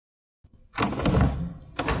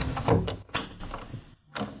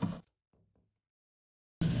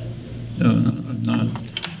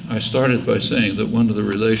started by saying that one of the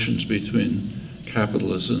relations between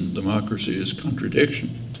capitalism and democracy is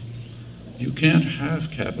contradiction. You can't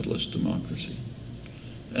have capitalist democracy.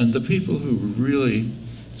 And the people who really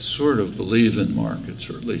sort of believe in markets,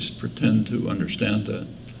 or at least pretend to understand that.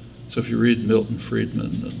 So if you read Milton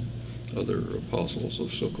Friedman and other apostles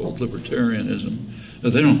of so-called libertarianism,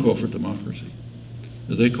 they don't call for democracy.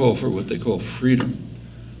 They call for what they call freedom,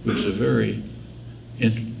 which is a very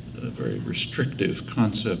restrictive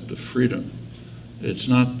concept of freedom. It's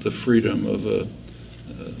not the freedom of a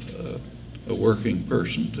working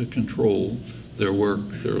person to control their work,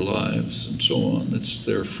 their lives, and so on. It's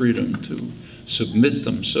their freedom to submit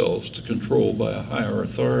themselves to control by a higher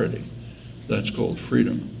authority. That's called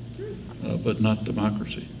freedom, but not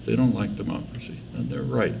democracy. They don't like democracy, and they're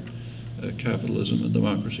right. Capitalism and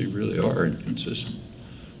democracy really are inconsistent.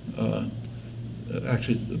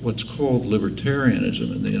 Actually, what's called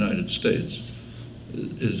libertarianism in the United States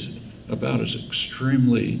is about as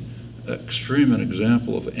extreme an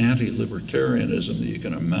example of anti-libertarianism that you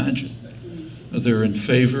can imagine. They're in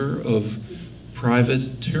favor of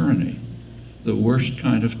private tyranny, the worst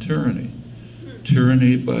kind of tyranny.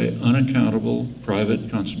 Tyranny by unaccountable private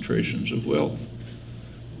concentrations of wealth.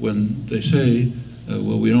 When they say,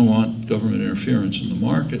 well, we don't want government interference in the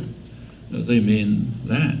market, they mean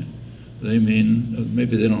that. They mean,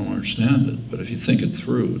 maybe they don't understand it, but if you think it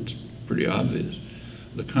through, it's pretty obvious.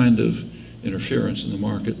 The kind of interference in the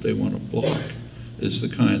market they want to block is the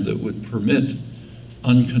kind that would permit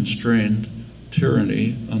unconstrained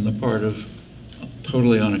tyranny on the part of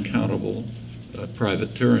totally unaccountable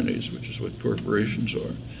private tyrannies, which is what corporations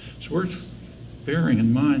are. It's worth bearing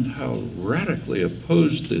in mind how radically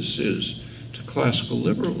opposed this is to classical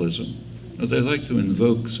liberalism. Now, they like to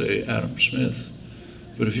invoke, say, Adam Smith,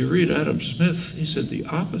 but if you read Adam Smith, he said the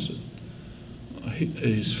opposite.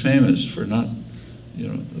 He's famous for not,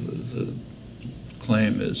 the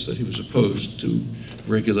claim is that he was opposed to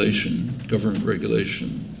regulation, government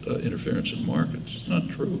regulation, interference in markets. It's not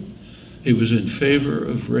true. He was in favor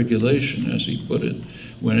of regulation, as he put it,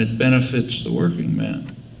 when it benefits the working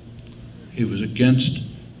man. He was against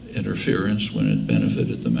interference when it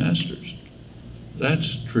benefited the masters.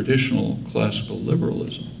 That's traditional classical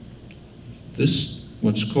liberalism. This,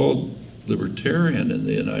 what's called libertarian in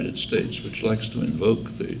the United States, which likes to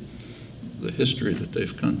invoke the history that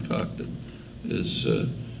they've concocted, is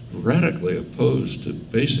radically opposed to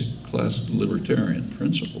basic classical libertarian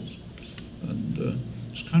principles. And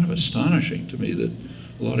it's kind of astonishing to me that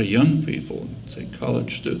a lot of young people, say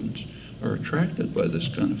college students, are attracted by this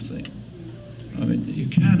kind of thing. I mean, you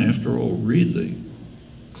can, after all, read the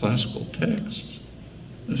classical texts.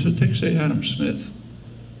 So take, say, Adam Smith.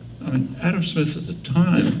 I mean, Adam Smith at the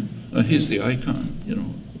time, he's the icon,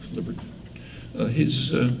 of liberty.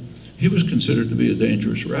 He was considered to be a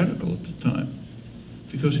dangerous radical at the time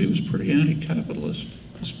because he was pretty anti-capitalist.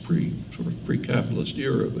 It's sort of pre-capitalist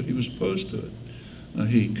era, but he was opposed to it.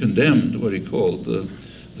 He condemned what he called the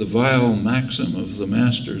vile maxim of the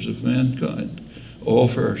masters of mankind, all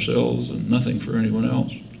for ourselves and nothing for anyone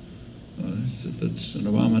else. That's an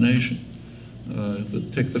abomination.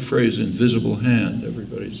 Take the phrase invisible hand.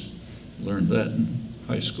 Everybody's learned that in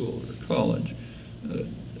high school or college.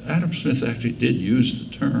 Adam Smith actually did use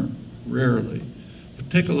the term, rarely, but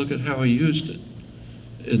take a look at how he used it.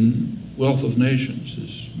 In Wealth of Nations,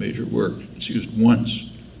 his major work, it's used once.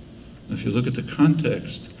 If you look at the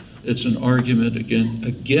context, it's an argument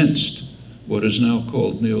against what is now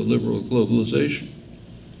called neoliberal globalization.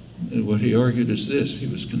 And what he argued is this. He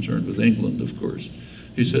was concerned with England, of course.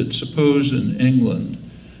 He said, suppose in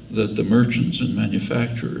England that the merchants and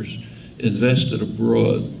manufacturers invested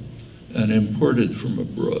abroad and imported from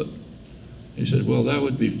abroad. He said, well, that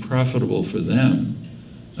would be profitable for them,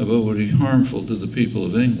 but would be harmful to the people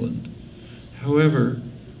of England. However,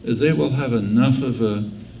 they will have enough of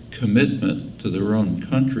a commitment to their own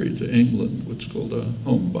country, to England, what's called a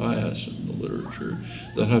home bias in the literature.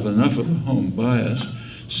 They'll have enough of a home bias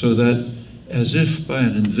so that, as if by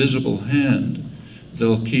an invisible hand,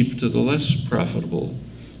 they'll keep to the less profitable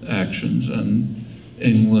actions, and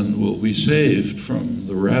England will be saved from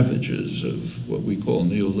the ravages of what we call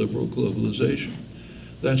neoliberal globalization.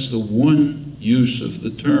 That's the one use of the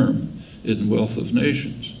term in Wealth of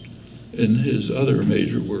Nations. In his other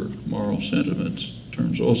major work, Moral Sentiments,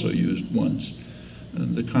 term's also used once.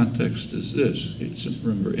 And the context is this.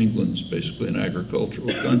 Remember, England's basically an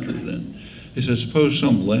agricultural country then. He says, suppose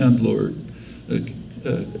some landlord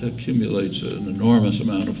accumulates an enormous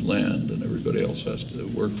amount of land and everybody else has to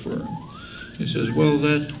work for him. He says, well,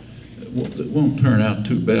 that won't turn out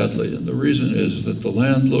too badly. And the reason is that the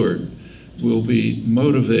landlord will be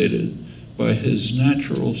motivated by his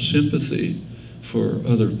natural sympathy for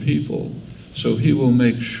other people. So he will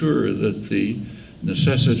make sure that the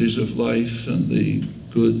necessities of life and the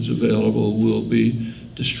goods available will be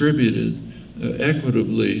distributed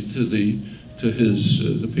equitably to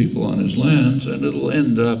the people on his lands, and it'll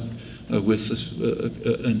end up with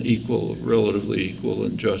an equal, relatively equal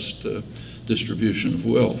and just distribution of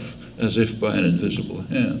wealth, as if by an invisible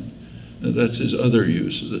hand. That's his other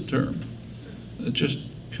use of the term. Just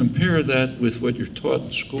compare that with what you're taught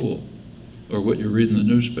in school or what you read in the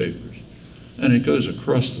newspapers. And it goes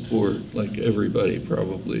across the board, like everybody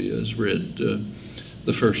probably has read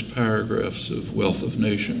the first paragraphs of Wealth of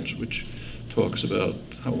Nations, which talks about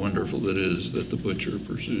how wonderful it is that the butcher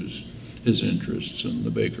pursues his interests and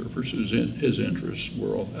the baker pursues his interests.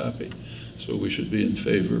 We're all happy. So we should be in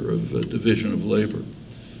favor of a division of labor.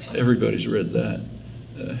 Everybody's read that.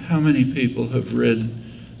 How many people have read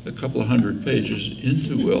a couple of hundred pages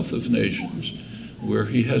into Wealth of Nations where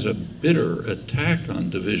he has a bitter attack on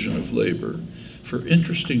division of labor for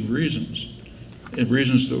interesting reasons, and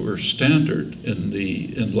reasons that were standard in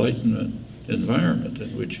the Enlightenment environment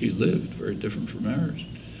in which he lived, very different from ours.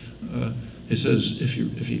 He says if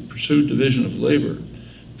you pursue division of labor,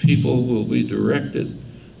 people will be directed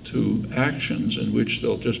to actions in which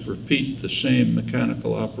they'll just repeat the same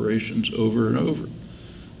mechanical operations over and over.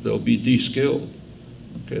 They'll be de-skilled.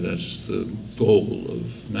 Okay, that's the goal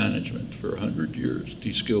of management for 100 years,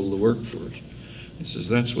 de-skill the workforce. He says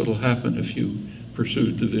that's what'll happen if you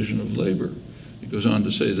pursue division of labor. He goes on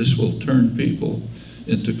to say this will turn people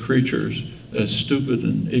into creatures as stupid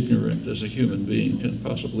and ignorant as a human being can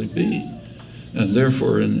possibly be. And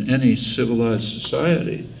therefore, in any civilized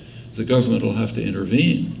society, the government will have to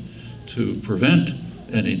intervene to prevent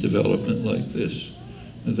any development like this.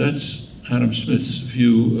 And that's Adam Smith's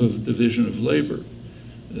view of division of labor.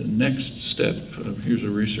 The next step, here's a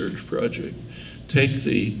research project. Take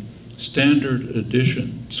the standard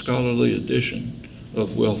edition, scholarly edition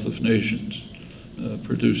of Wealth of Nations,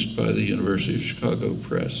 produced by the University of Chicago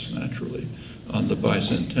Press, naturally, on the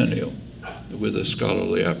bicentennial, with a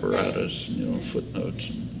scholarly apparatus, footnotes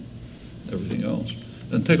and everything else.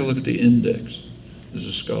 And take a look at the index. There's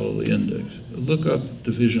a scholarly index. Look up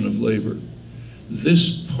division of labor.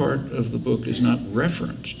 This part of the book is not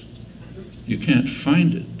referenced. You can't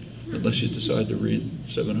find it unless you decide to read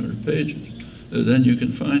 700 pages. Then you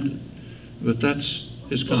can find it. But that's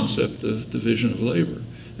his concept of division of labor.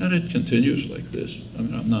 And it continues like this. I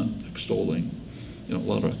mean, I'm not extolling a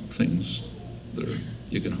lot of things that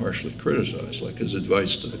you can harshly criticize, like his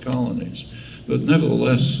advice to the colonies. But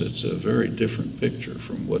nevertheless, it's a very different picture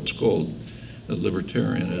from what's called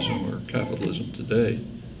libertarianism or capitalism today.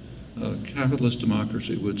 Capitalist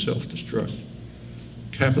democracy would self-destruct.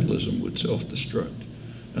 Capitalism would self-destruct.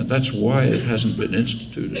 And that's why it hasn't been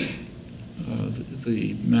instituted.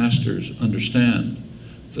 The masters understand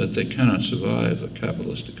that they cannot survive a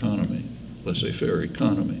capitalist economy, laissez-faire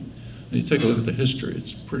economy. And you take a look at the history,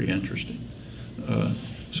 it's pretty interesting.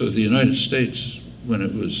 So the United States, when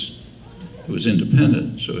it was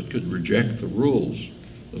independent, so it could reject the rules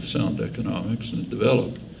of sound economics, and it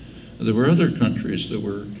developed. And there were other countries that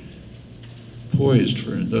were poised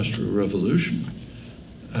for an industrial revolution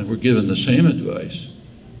and were given the same advice,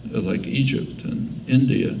 like Egypt and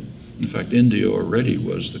India. In fact, India already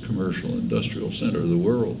was the commercial industrial center of the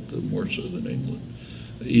world, more so than England.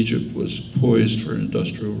 Egypt was poised for an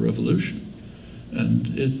industrial revolution.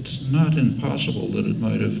 And it's not impossible that it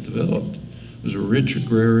might have developed. It was a rich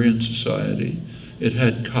agrarian society. It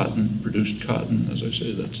had cotton, produced cotton. As I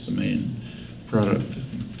say, that's the main product,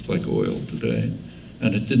 like oil today.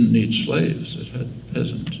 And it didn't need slaves. It had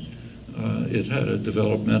peasants. It had a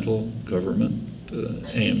developmental government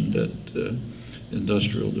aimed at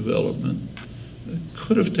industrial development. It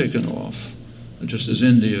could have taken off, just as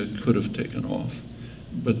India could have taken off.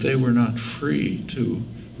 But they were not free to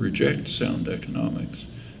reject sound economics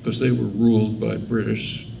because they were ruled by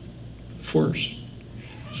British force.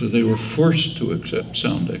 So they were forced to accept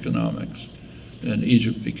sound economics. And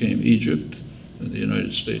Egypt became Egypt, and the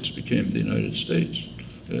United States became the United States.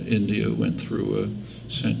 India went through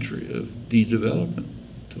a century of de-development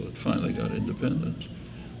until it finally got independence.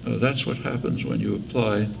 That's what happens when you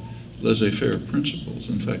apply laissez-faire principles.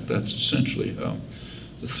 In fact, that's essentially how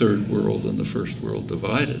the third world and the first world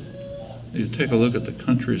divided. You take a look at the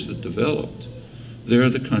countries that developed. They're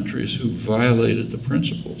the countries who violated the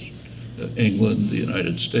principles. England, the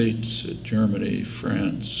United States, Germany,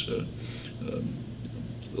 France, the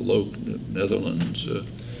Netherlands.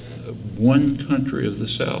 One country of the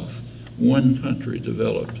South, one country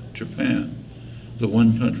developed, Japan, the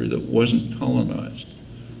one country that wasn't colonized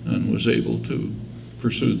and was able to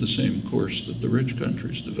pursued the same course that the rich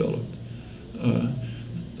countries developed.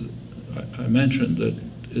 I mentioned that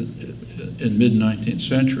in mid-19th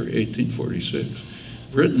century, 1846,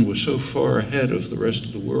 Britain was so far ahead of the rest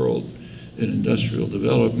of the world in industrial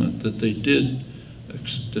development that they did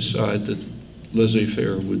decide that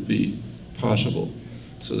laissez-faire would be possible.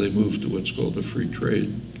 So they moved to what's called the free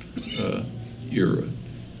trade era.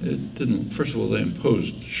 It didn't, first of all, they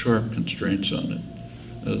imposed sharp constraints on it.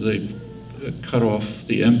 They cut off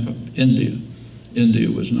the India. India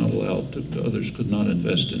was not allowed to, others could not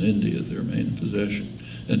invest in India, their main possession.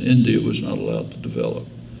 And India was not allowed to develop.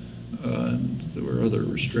 There were other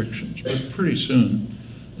restrictions. But pretty soon,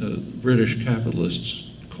 British capitalists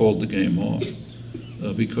called the game off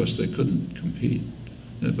because they couldn't compete.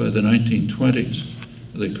 By the 1920s,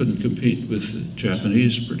 they couldn't compete with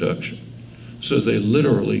Japanese production. So they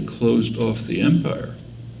literally closed off the empire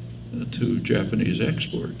to Japanese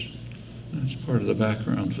exports. That's part of the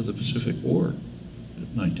background for the Pacific War in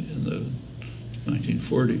the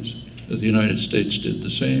 1940s. The United States did the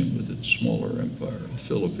same with its smaller empire, the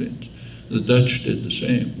Philippines. The Dutch did the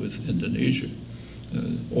same with Indonesia.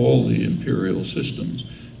 All the imperial systems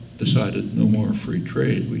decided no more free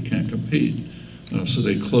trade, we can't compete. So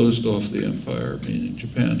they closed off the empire, meaning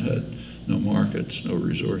Japan had no markets, no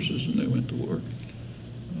resources, and they went to war.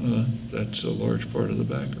 That's a large part of the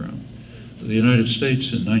background. The United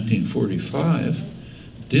States in 1945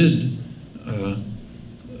 did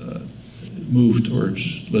move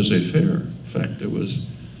towards laissez-faire. In fact, there was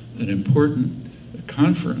an important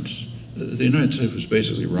conference. The United States was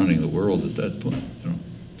basically running the world at that point,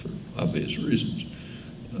 for obvious reasons.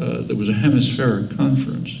 There was a hemispheric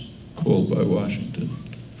conference called by Washington,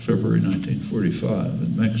 February 1945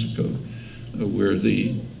 in Mexico, where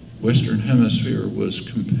the Western Hemisphere was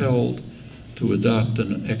compelled to adopt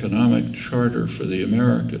an economic charter for the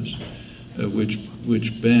Americas,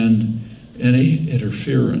 which banned any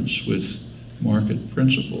interference with market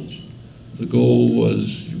principles. The goal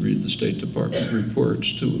was, you read the State Department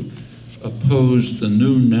reports, to oppose the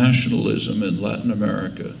new nationalism in Latin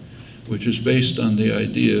America, which is based on the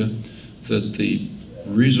idea that the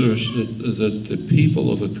that the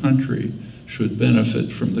people of a country should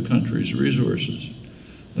benefit from the country's resources.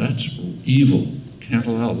 That's evil. Can't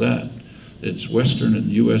allow that. It's Western and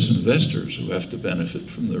U.S. investors who have to benefit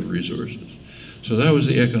from their resources. So that was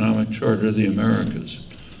the economic charter of the Americas,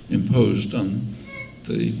 imposed on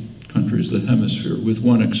the countries of the hemisphere, with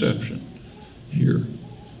one exception here.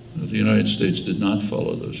 The United States did not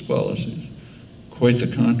follow those policies. Quite the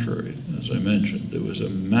contrary, as I mentioned. There was a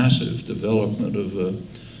massive development of a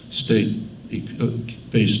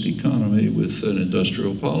state-based economy with an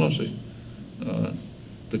industrial policy,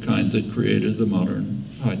 the kind that created the modern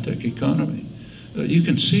high-tech economy. You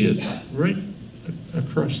can see it right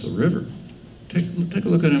across the river. Take a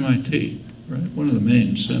look at MIT, right? One of the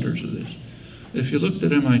main centers of this. If you looked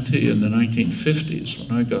at MIT in the 1950s,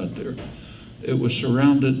 when I got there, it was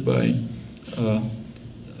surrounded by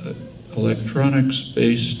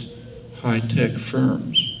electronics-based high-tech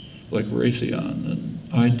firms like Raytheon and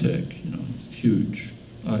iTech, huge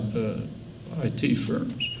IT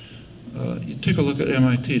firms. You take a look at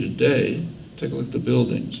MIT today, take a look at the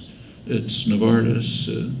buildings. It's Novartis,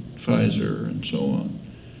 Pfizer, and so on.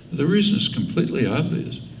 The reason is completely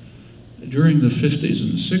obvious. During the 50s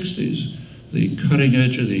and 60s, the cutting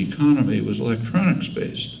edge of the economy was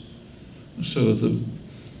electronics-based. So the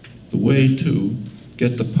way to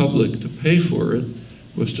get the public to pay for it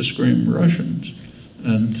was to scream Russians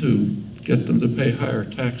and to get them to pay higher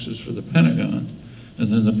taxes for the Pentagon.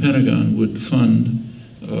 And then the Pentagon would fund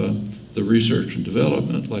the research and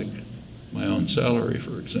development, like my own salary,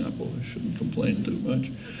 for example. I shouldn't complain too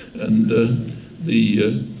much. And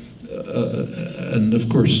and of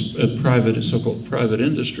course, so-called private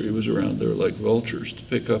industry was around there like vultures to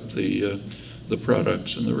pick up the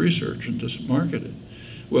products and the research and just market it.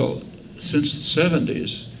 Well, since the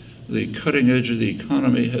 70s, the cutting edge of the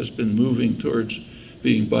economy has been moving towards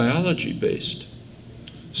being biology-based.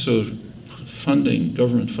 So funding,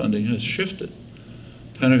 government funding, has shifted.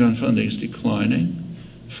 Pentagon funding is declining.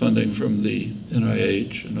 Funding from the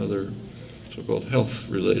NIH and other so-called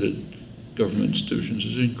health-related government institutions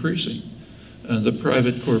is increasing. And the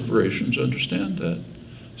private corporations understand that.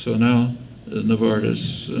 So now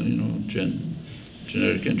Novartis,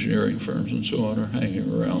 genetic engineering firms and so on are hanging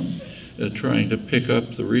around trying to pick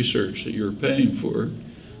up the research that you're paying for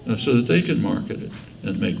so that they can market it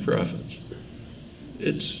and make profits.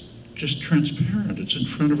 It's just transparent. It's in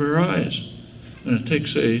front of our eyes. And it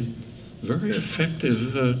takes a very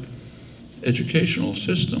effective educational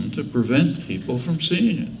system to prevent people from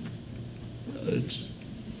seeing it. It's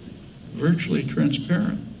virtually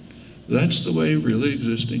transparent. That's the way really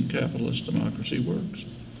existing capitalist democracy works.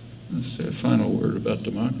 I'll say a final word about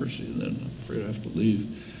democracy, and then I'm afraid I have to leave.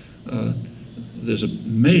 There's a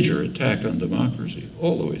major attack on democracy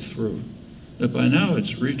all the way through. But by now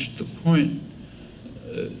it's reached the point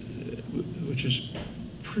which is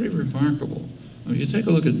pretty remarkable. I mean, you take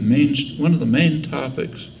a look at one of the main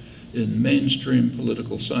topics in mainstream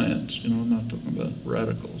political science, I'm not talking about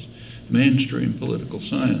radicals, mainstream political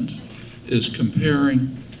science is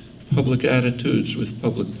comparing public attitudes with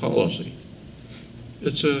public policy.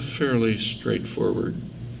 It's a fairly straightforward,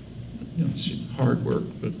 it's hard work,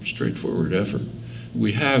 but straightforward effort.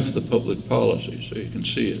 We have the public policy, so you can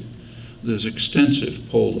see it. There's extensive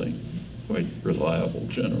polling, quite reliable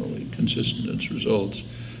generally, consistent in its results.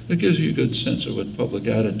 It gives you a good sense of what public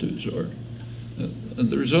attitudes are. And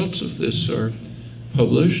the results of this are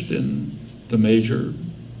published in the major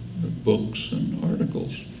books and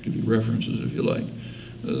articles. I'll give you references if you like.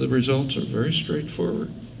 The results are very straightforward.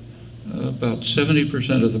 About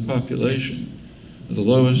 70% of the population, the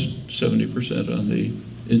lowest 70% on the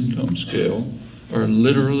income scale, are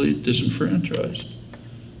literally disenfranchised.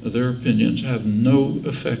 Their opinions have no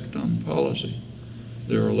effect on policy.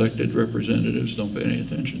 Their elected representatives don't pay any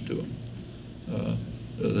attention to them.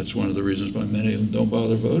 That's one of the reasons why many of them don't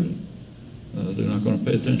bother voting. They're not going to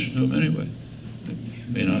pay attention to them anyway. They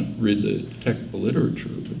may not read the technical literature,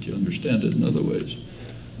 but you understand it in other ways.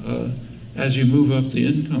 As you move up the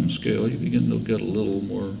income scale, you begin to get a little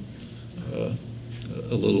more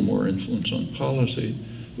influence on policy.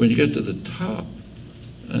 When you get to the top,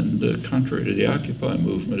 and contrary to the Occupy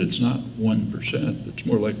movement, it's not 1%, it's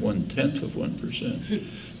more like 1/10 of 1%.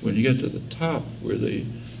 When you get to the top, where the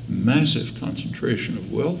massive concentration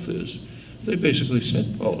of wealth is, they basically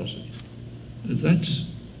set policy.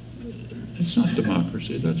 It's not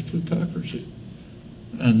democracy, that's plutocracy.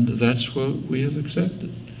 And that's what we have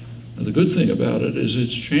accepted. Now, the good thing about it is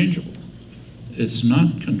it's changeable. It's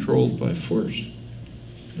not controlled by force.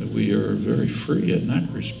 We are very free in that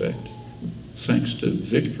respect, thanks to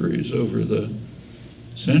victories over the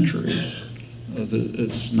centuries.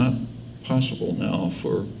 It's not possible now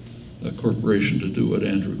for a corporation to do what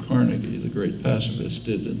Andrew Carnegie, the great pacifist,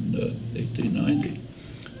 did in 1890.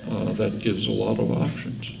 That gives a lot of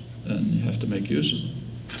options, and you have to make use of them.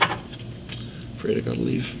 Afraid I got to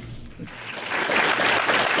leave.